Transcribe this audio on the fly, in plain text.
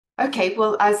Okay,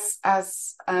 well, as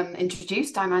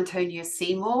introduced, I'm Antonia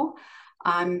Seymour.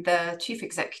 I'm the Chief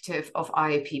Executive of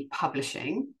IOPP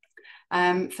Publishing.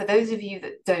 For those of you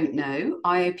that don't know,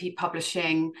 IOPP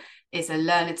Publishing is a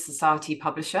learned society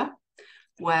publisher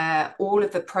where all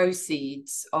of the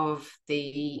proceeds of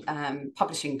the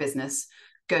publishing business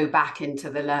go back into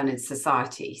the learned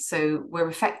society. So we're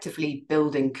effectively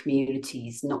building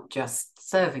communities, not just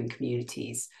serving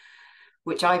communities,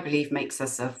 which I believe makes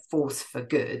us a force for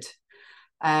good.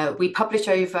 We publish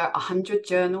over 100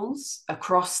 journals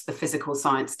across the physical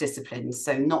science disciplines,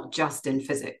 so not just in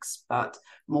physics, but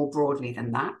more broadly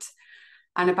than that.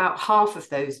 And about half of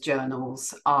those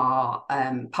journals are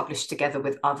published together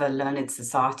with other learned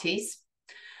societies.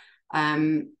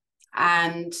 And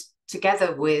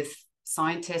together with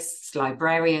scientists,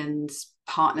 librarians,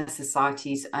 partner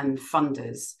societies, and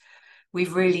funders,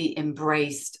 we've really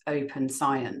embraced open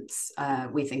science.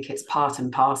 We think it's part and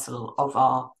parcel of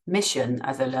our mission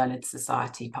as a learned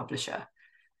society publisher.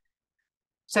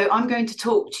 So I'm going to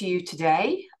talk to you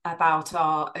today about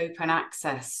our open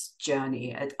access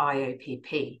journey at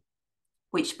IOPP,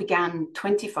 which began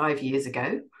 25 years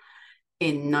ago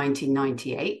in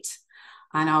 1998.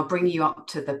 And I'll bring you up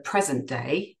to the present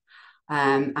day.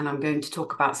 And I'm going to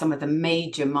talk about some of the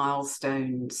major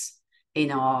milestones in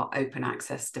our open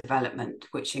access development,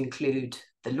 which include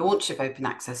the launch of open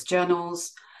access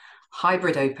journals,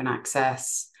 hybrid open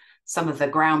access, some of the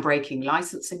groundbreaking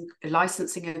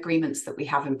licensing agreements that we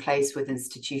have in place with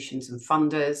institutions and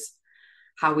funders,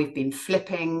 how we've been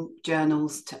flipping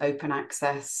journals to open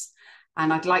access.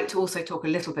 And I'd like to also talk a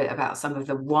little bit about some of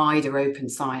the wider open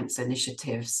science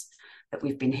initiatives that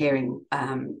we've been hearing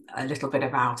a little bit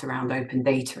about around open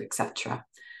data, etc.,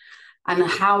 and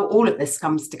how all of this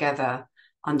comes together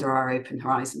under our Open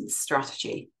Horizons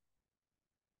strategy.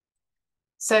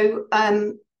 So,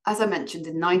 as I mentioned,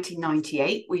 in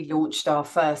 1998, we launched our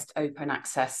first open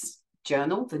access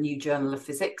journal, the New Journal of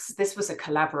Physics. This was a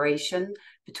collaboration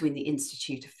between the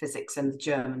Institute of Physics and the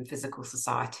German Physical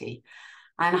Society.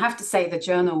 And I have to say the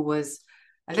journal was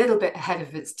a little bit ahead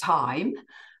of its time,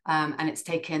 and it's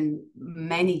taken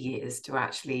many years to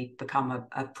actually become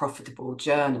a profitable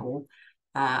journal.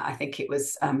 I think it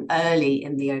was early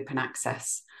in the open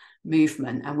access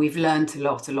movement, and we've learned a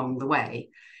lot along the way.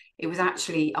 It was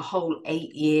actually a whole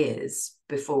 8 years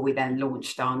before we then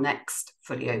launched our next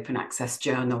fully open access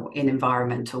journal in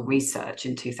environmental research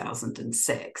in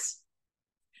 2006.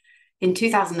 In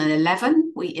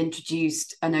 2011, we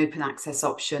introduced an open access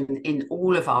option in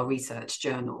all of our research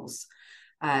journals.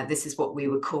 This is what we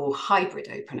would call hybrid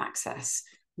open access,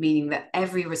 meaning that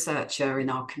every researcher in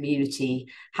our community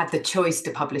had the choice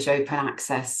to publish open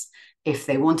access if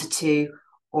they wanted to,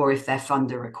 or if their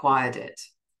funder required it.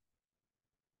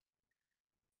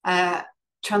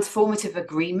 Transformative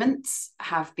agreements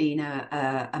have been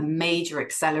a major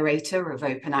accelerator of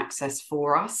open access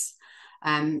for us.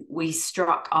 We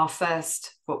struck our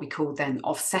first, what we call then,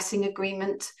 offsetting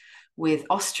agreement with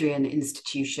Austrian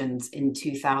institutions in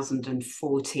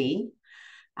 2014.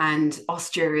 And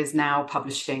Austria is now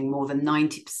publishing more than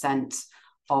 90%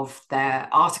 of their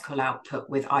article output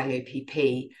with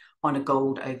IOPP on a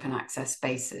gold open access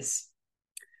basis.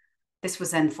 This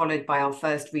was then followed by our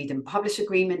first read and publish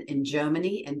agreement in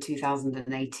Germany in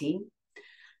 2018.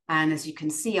 And as you can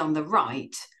see on the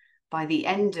right, by the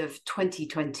end of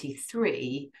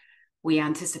 2023, we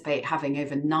anticipate having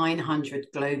over 900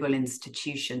 global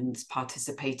institutions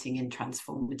participating in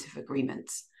transformative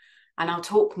agreements. And I'll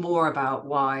talk more about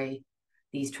why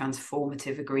these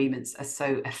transformative agreements are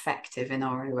so effective in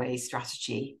our OA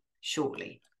strategy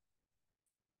shortly.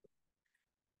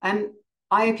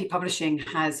 IOPP Publishing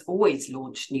has always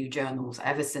launched new journals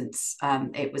ever since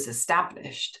it was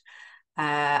established.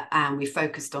 And we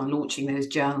focused on launching those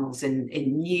journals in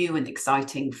new and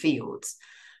exciting fields.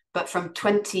 But from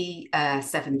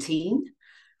 2017,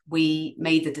 we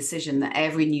made the decision that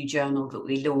every new journal that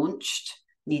we launched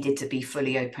needed to be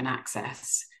fully open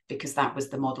access, because that was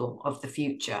the model of the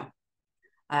future.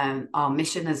 Our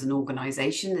mission as an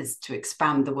organization is to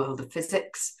expand the world of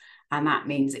physics, and that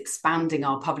means expanding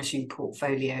our publishing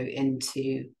portfolio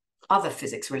into other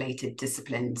physics-related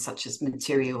disciplines, such as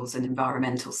materials and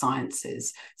environmental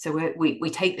sciences. So we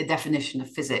take the definition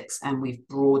of physics and we've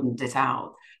broadened it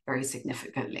out very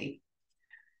significantly.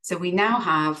 So we now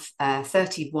have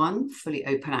 31 fully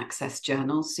open access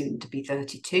journals, soon to be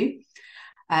 32,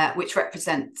 which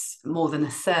represents more than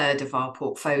 1/3 of our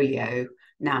portfolio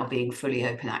now being fully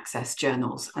open access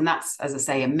journals. And that's, as I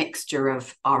say, a mixture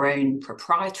of our own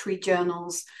proprietary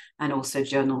journals and also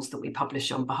journals that we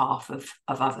publish on behalf of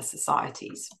other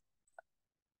societies.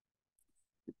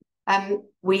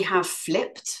 We have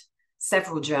flipped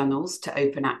several journals to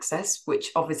open access,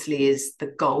 which obviously is the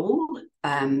goal.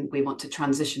 We want to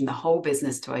transition the whole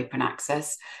business to open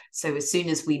access. So as soon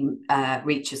as we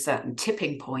reach a certain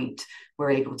tipping point, we're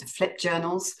able to flip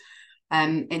journals.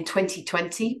 In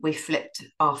 2020, we flipped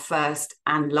our first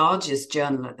and largest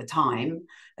journal at the time,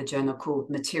 a journal called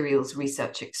Materials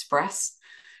Research Express,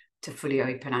 to fully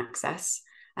open access.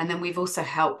 And then we've also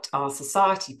helped our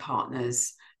society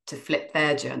partners to flip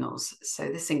their journals. So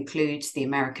this includes the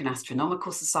American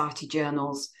Astronomical Society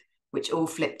journals, which all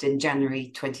flipped in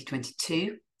January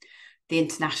 2022. The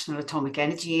International Atomic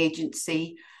Energy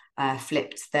Agency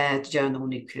flipped their journal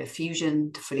Nuclear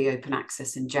Fusion to fully open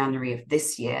access in January of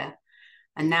this year.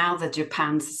 And now the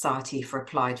Japan Society for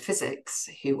Applied Physics,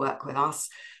 who work with us,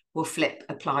 will flip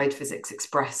Applied Physics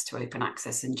Express to open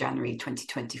access in January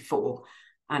 2024,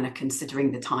 and are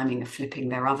considering the timing of flipping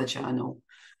their other journal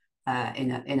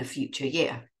in a future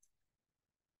year.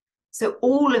 So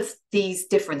all of these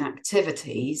different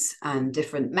activities and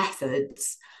different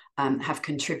methods have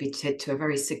contributed to a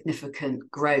very significant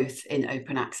growth in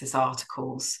open access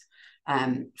articles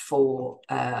for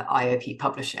IOP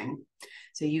publishing.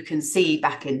 So you can see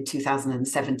back in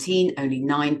 2017, only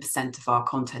 9% of our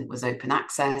content was open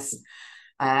access.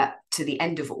 To the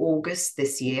end of August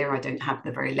this year, I don't have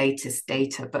the very latest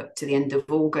data, but to the end of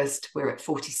August, we're at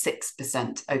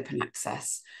 46% open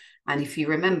access. And if you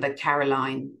remember,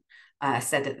 Caroline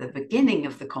said at the beginning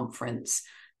of the conference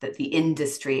that the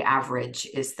industry average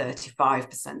is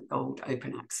 35% gold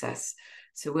open access.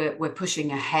 So we're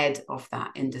pushing ahead of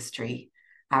that industry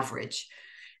average.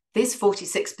 This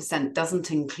 46%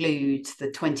 doesn't include the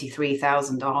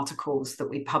 23,000 articles that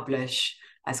we publish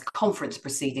as conference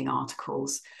proceeding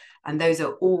articles, and those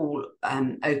are all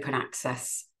open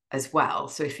access as well.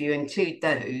 So if you include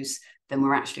those, then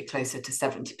we're actually closer to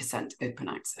 70% open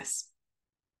access.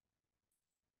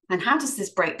 And how does this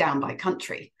break down by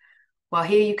country? Well,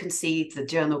 here you can see the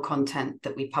journal content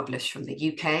that we publish from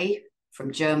the UK,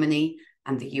 from Germany,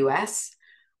 and the US.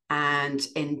 And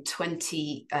in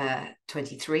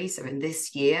 2023, so in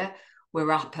this year,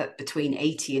 we're up at between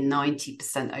 80 and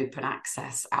 90% open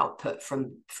access output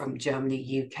from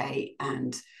Germany, UK,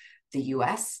 and the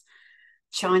US.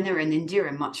 China and India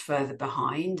are much further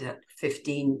behind at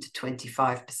 15 to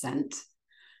 25%.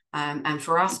 And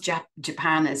for us,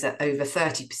 Japan is at over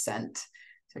 30%.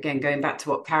 So again, going back to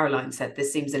what Caroline said,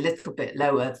 this seems a little bit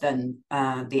lower than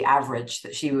the average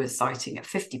that she was citing at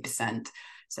 50%.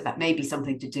 So that may be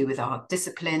something to do with our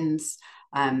disciplines.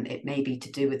 It may be to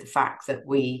do with the fact that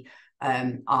we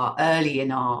are early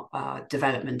in our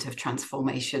development of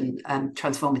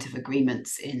transformative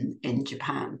agreements in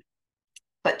Japan.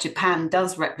 But Japan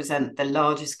does represent the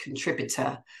largest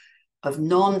contributor of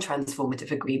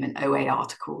non-transformative agreement OA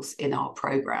articles in our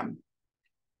program.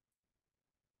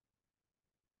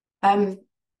 I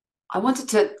wanted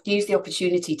to use the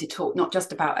opportunity to talk not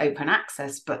just about open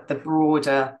access, but the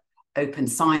broader open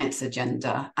science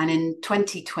agenda. And in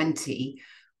 2020,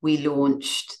 we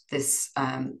launched this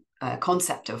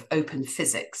concept of open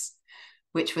physics,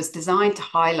 which was designed to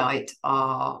highlight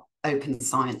our open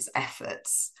science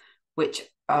efforts, which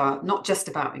are not just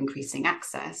about increasing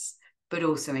access, but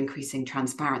also increasing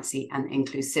transparency and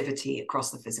inclusivity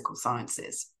across the physical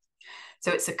sciences.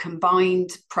 So it's a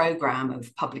combined program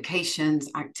of publications,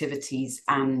 activities,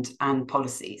 and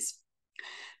policies.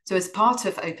 So as part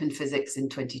of Open Physics in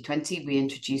 2020, we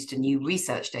introduced a new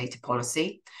research data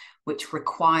policy, which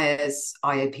requires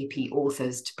IOPP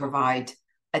authors to provide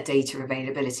a data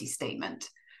availability statement.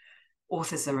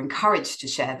 Authors are encouraged to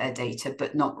share their data,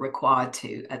 but not required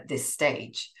to at this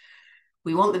stage.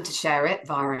 We want them to share it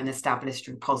via an established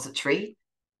repository,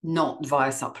 not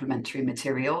via supplementary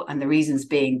material. And the reasons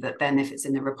being that then if it's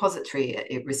in the repository,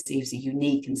 it receives a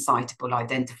unique and citable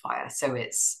identifier. So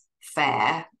it's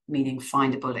fair, meaning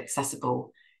findable,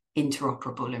 accessible,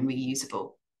 interoperable, and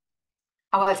reusable.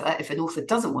 However, if an author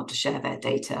doesn't want to share their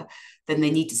data, then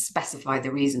they need to specify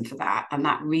the reason for that. And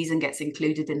that reason gets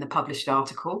included in the published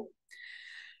article.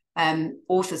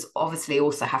 Authors obviously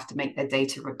also have to make their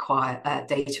data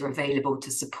available to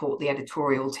support the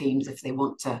editorial teams if they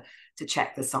want to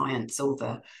check the science or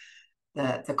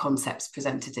the concepts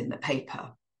presented in the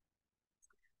paper.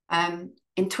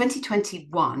 In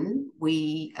 2021,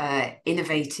 we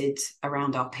innovated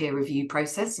around our peer review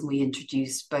process, and we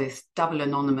introduced both double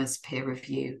anonymous peer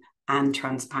review and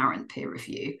transparent peer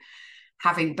review.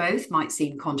 Having both might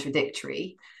seem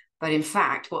contradictory, but in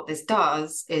fact, what this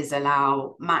does is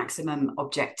allow maximum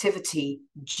objectivity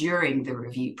during the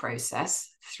review process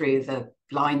through the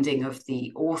blinding of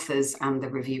the authors and the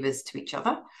reviewers to each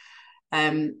other,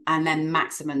 and then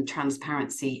maximum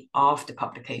transparency after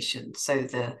publication. So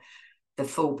the the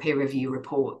full peer review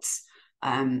reports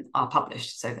are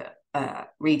published so that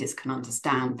readers can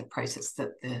understand the process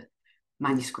that the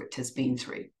manuscript has been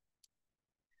through.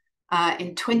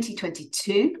 In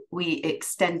 2022, we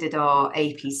extended our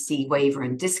APC waiver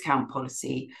and discount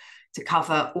policy to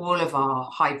cover all of our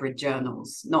hybrid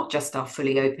journals, not just our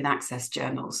fully open access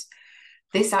journals.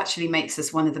 This actually makes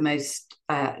us one of the most,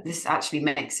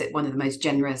 makes it one of the most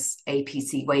generous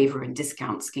APC waiver and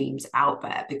discount schemes out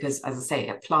there, because, as I say,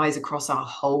 it applies across our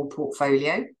whole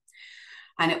portfolio.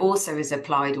 And it also is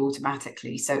applied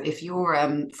automatically. So if you're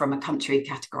from a country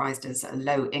categorized as a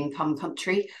low income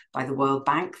country by the World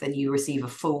Bank, then you receive a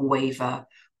full waiver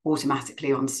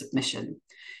automatically on submission.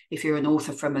 If you're an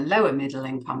author from a lower middle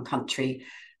income country,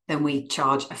 then we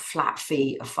charge a flat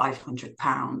fee of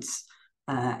 £500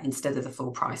 instead of the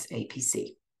full price APC.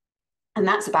 And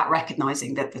that's about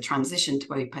recognizing that the transition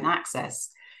to open access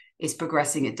is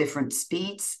progressing at different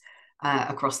speeds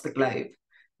across the globe.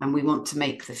 And we want to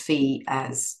make the fee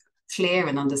as clear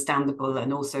and understandable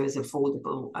and also as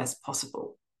affordable as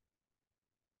possible.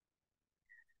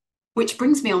 Which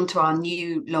brings me on to our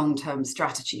new long-term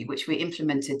strategy, which we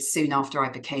implemented soon after I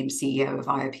became CEO of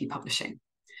IOPP Publishing.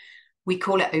 We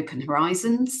call it Open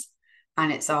Horizons,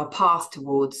 and it's our path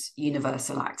towards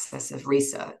universal access of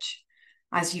research.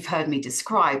 As you've heard me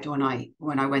described when I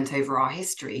went over our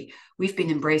history, we've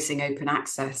been embracing open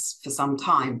access for some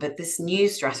time, but this new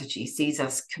strategy sees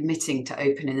us committing to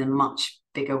open in a much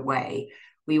bigger way.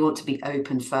 We want to be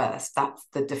open first. That's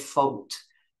the default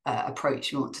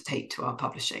approach we want to take to our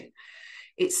publishing.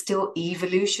 It's still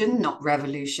evolution, not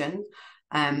revolution,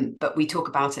 but we talk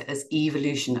about it as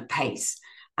evolution at pace.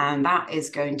 And that is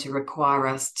going to require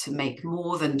us to make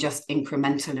more than just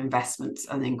incremental investments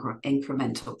and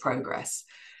incremental progress.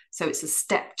 So it's a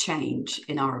step change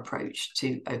in our approach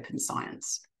to open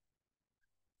science.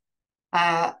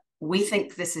 We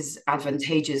think this is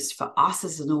advantageous for us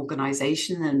as an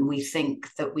organization, and we think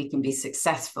that we can be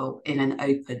successful in an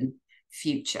open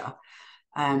future.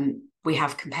 We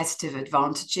have competitive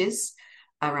advantages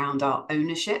around our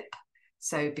ownership.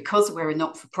 So because we're a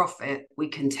not-for-profit, we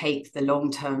can take the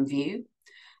long-term view,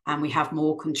 and we have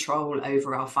more control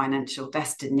over our financial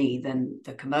destiny than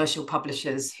the commercial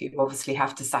publishers, who obviously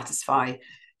have to satisfy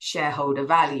shareholder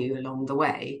value along the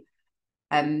way.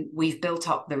 We've built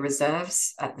up the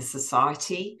reserves at the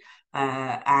Society,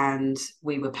 and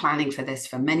we were planning for this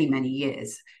for many, many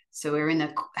years. So we're in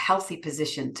a healthy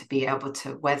position to be able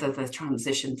to weather the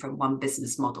transition from one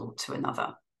business model to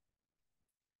another.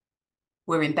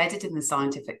 We're embedded in the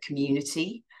scientific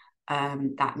community.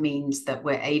 That means that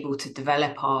we're able to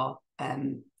develop our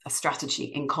a strategy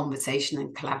in conversation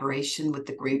and collaboration with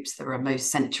the groups that are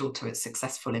most central to its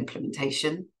successful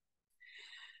implementation.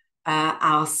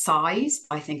 Our size,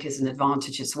 I think, is an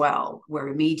advantage as well. We're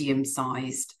a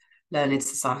medium-sized learned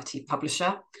society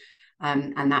publisher,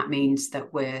 and that means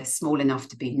that we're small enough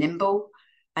to be nimble,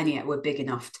 and yet we're big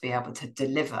enough to be able to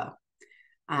deliver.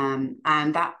 And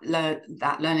that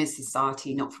learned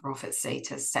society not-for-profit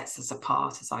status sets us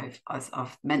apart, as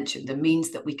I've mentioned, and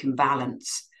means that we can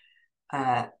balance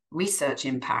research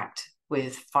impact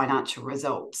with financial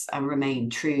results and remain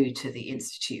true to the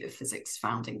Institute of Physics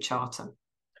founding charter.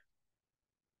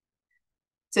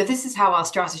 So this is how our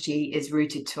strategy is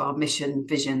rooted to our mission,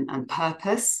 vision, and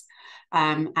purpose.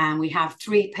 And we have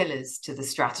 3 pillars to the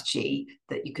strategy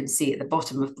that you can see at the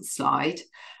bottom of the slide.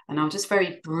 And I'll just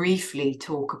very briefly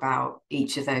talk about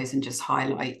each of those and just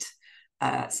highlight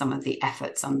some of the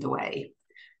efforts underway.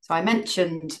 So I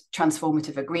mentioned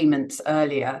transformative agreements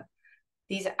earlier.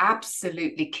 These are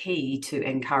absolutely key to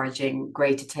encouraging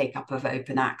greater take-up of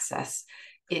open access.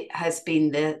 It has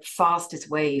been the fastest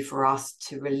way for us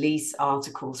to release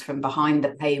articles from behind the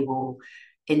paywall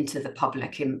into the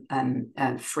public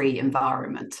free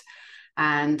environment.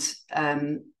 And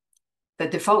the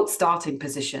default starting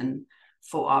position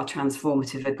for our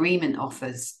transformative agreement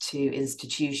offers to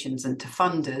institutions and to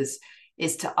funders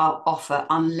is to offer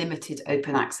unlimited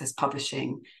open access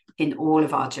publishing in all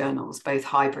of our journals, both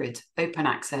hybrid open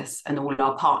access and all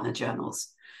our partner journals.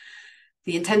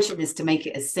 The intention is to make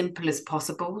it as simple as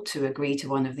possible to agree to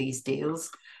one of these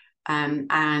deals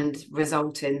and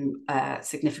result in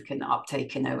significant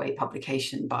uptake in OA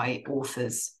publication by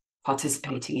authors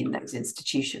participating in those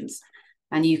institutions.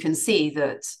 And you can see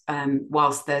that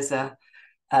whilst there's a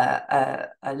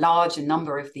large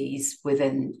number of these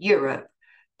within Europe,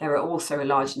 there are also a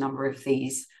large number of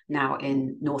these now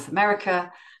in North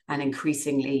America and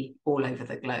increasingly all over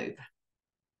the globe.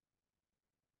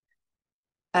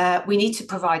 We need to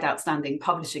provide outstanding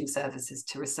publishing services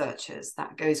to researchers.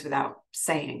 That goes without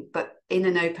saying. But in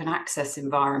an open access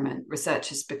environment,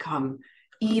 researchers become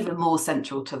even more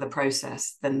central to the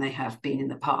process than they have been in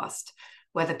the past.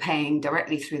 Whether paying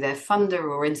directly through their funder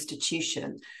or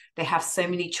institution, they have so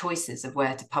many choices of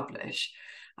where to publish.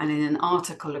 And in an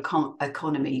article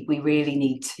economy, we really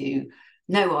need to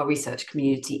know our research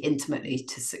community intimately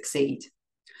to succeed.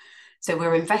 So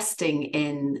we're investing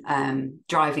in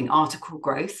driving article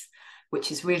growth,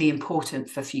 which is really important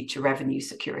for future revenue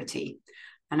security.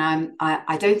 And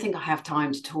I don't think I have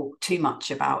time to talk too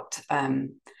much about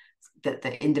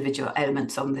the individual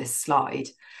elements on this slide.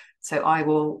 So I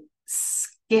will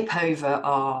skip over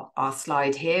our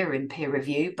slide here in peer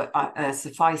review, but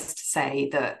suffice to say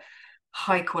that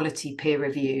high quality peer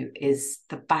review is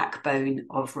the backbone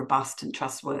of robust and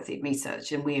trustworthy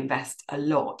research, and we invest a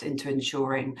lot into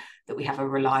ensuring that we have a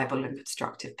reliable and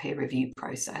constructive peer review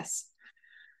process.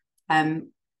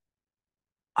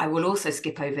 I will also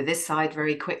skip over this slide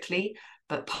very quickly,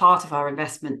 but part of our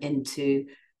investment into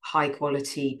high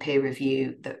quality peer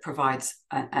review that provides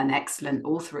an excellent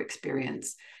author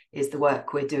experience is the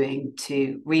work we're doing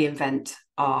to reinvent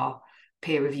our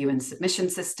peer review and submission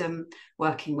system,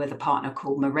 working with a partner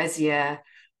called Meresier.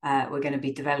 We're going to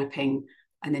be developing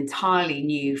an entirely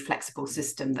new flexible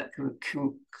system that can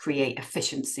create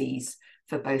efficiencies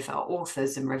for both our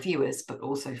authors and reviewers, but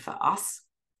also for us.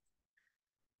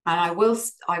 And I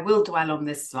will dwell on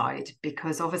this slide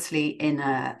because obviously in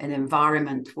an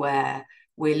environment where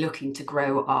we're looking to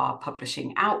grow our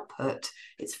publishing output,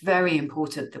 it's very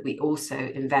important that we also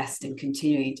invest in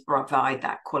continuing to provide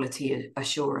that quality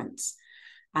assurance.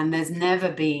 And there's never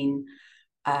been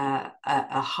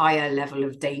a higher level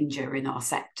of danger in our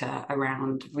sector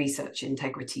around research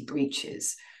integrity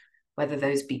breaches, whether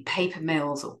those be paper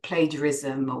mills or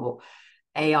plagiarism or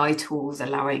AI tools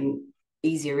allowing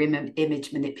easier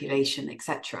image manipulation,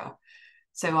 etc.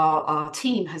 So our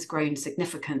team has grown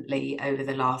significantly over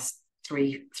the last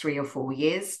three or 4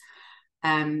 years.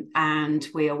 And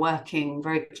we are working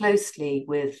very closely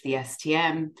with the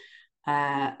STM,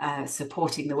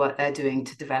 supporting the work they're doing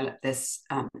to develop this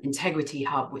integrity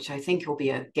hub, which I think will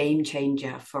be a game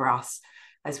changer for us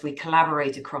as we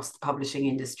collaborate across the publishing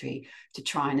industry to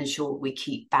try and ensure we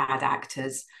keep bad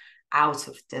actors out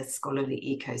of the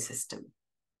scholarly ecosystem.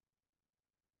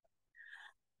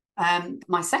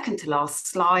 My second to last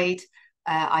slide,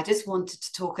 I just wanted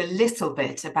to talk a little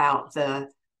bit about the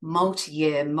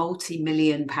multi-year,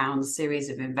 multi-million-pound series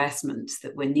of investments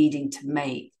that we're needing to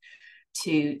make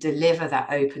to deliver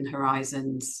that Open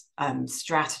Horizons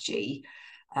strategy,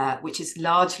 which is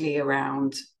largely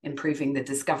around improving the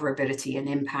discoverability and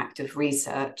impact of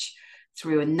research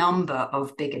through a number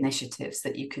of big initiatives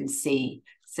that you can see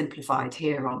simplified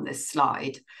here on this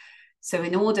slide. So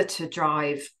in order to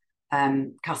drive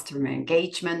customer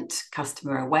engagement,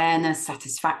 customer awareness,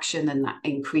 satisfaction, and that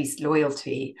increased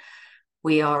loyalty,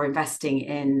 we are investing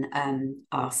in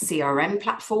our CRM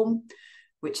platform,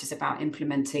 which is about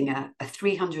implementing a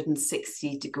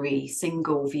 360-degree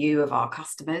single view of our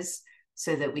customers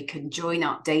so that we can join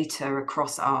up data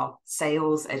across our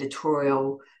sales,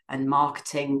 editorial, and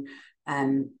marketing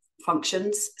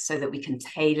functions so that we can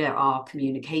tailor our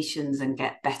communications and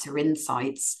get better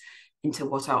insights into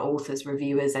what our authors,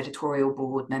 reviewers, editorial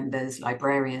board members,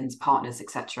 librarians, partners,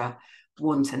 etc.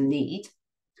 want and need.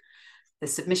 The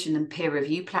submission and peer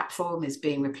review platform is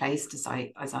being replaced, as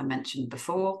I mentioned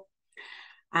before.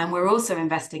 And we're also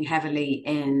investing heavily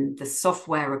in the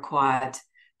software required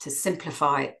to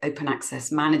simplify open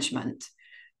access management,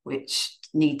 which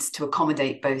needs to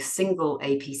accommodate both single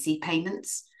APC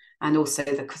payments and also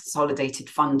the consolidated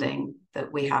funding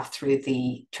that we have through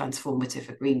the transformative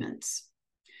agreements.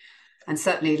 And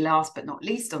certainly last but not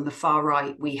least, on the far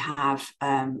right, we have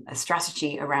a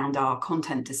strategy around our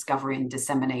content discovery and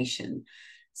dissemination.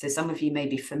 So some of you may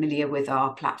be familiar with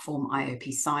our platform,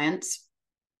 IOPP Science.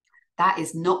 That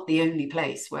is not the only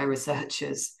place where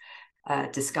researchers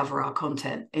discover our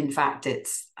content. In fact,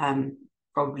 it's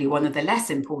probably one of the less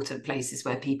important places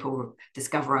where people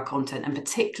discover our content, and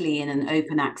particularly in an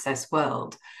open access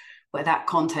world where that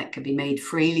content can be made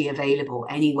freely available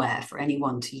anywhere for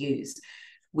anyone to use.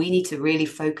 We need to really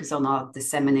focus on our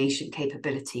dissemination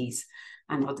capabilities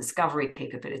and our discovery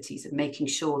capabilities and making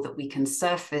sure that we can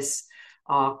surface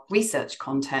our research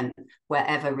content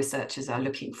wherever researchers are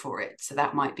looking for it. So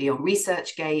that might be on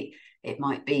ResearchGate, it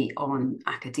might be on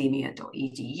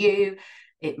academia.edu,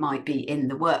 it might be in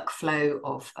the workflow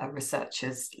of a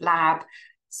researcher's lab.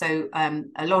 So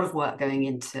a lot of work going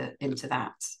into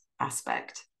that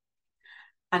aspect.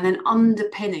 And then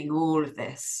underpinning all of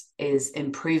this is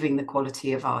improving the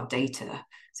quality of our data.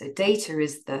 So data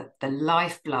is the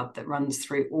lifeblood that runs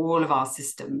through all of our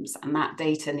systems, and that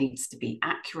data needs to be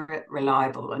accurate,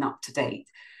 reliable, and up to date.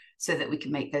 so that we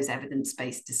can make those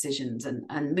evidence-based decisions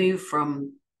and move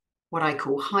from what I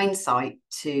call hindsight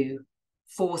to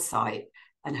foresight,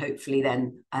 and hopefully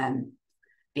then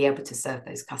be able to serve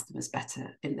those customers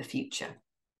better in the future.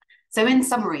 So in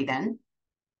summary then,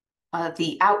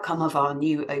 the outcome of our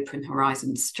new Open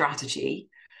Horizons strategy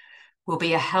will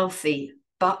be a healthy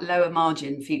but lower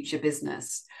margin future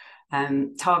business,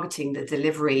 targeting the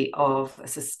delivery of a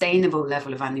sustainable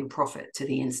level of annual profit to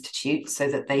the Institute so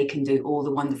that they can do all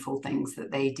the wonderful things that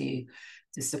they do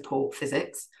to support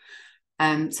physics.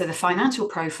 So the financial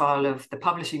profile of the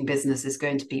publishing business is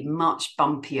going to be much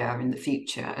bumpier in the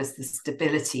future as the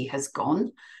stability has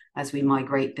gone as we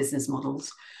migrate business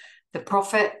models. The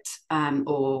profit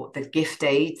or the gift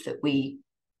aid that we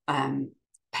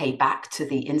pay back to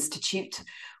the Institute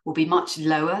will be much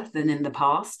lower than in the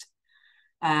past.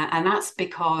 And that's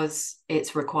because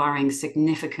it's requiring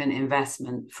significant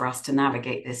investment for us to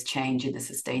navigate this change in a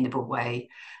sustainable way.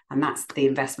 And that's the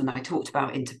investment I talked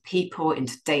about into people,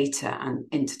 into data, and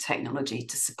into technology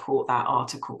to support that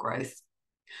article growth.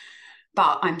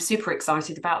 But I'm super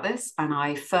excited about this, and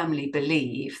I firmly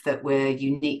believe that we're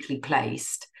uniquely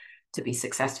placed to be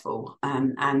successful.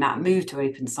 And that move to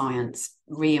open science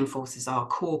reinforces our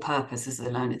core purpose as a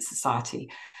learned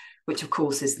society, which of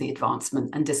course is the advancement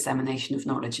and dissemination of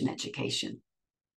knowledge and education.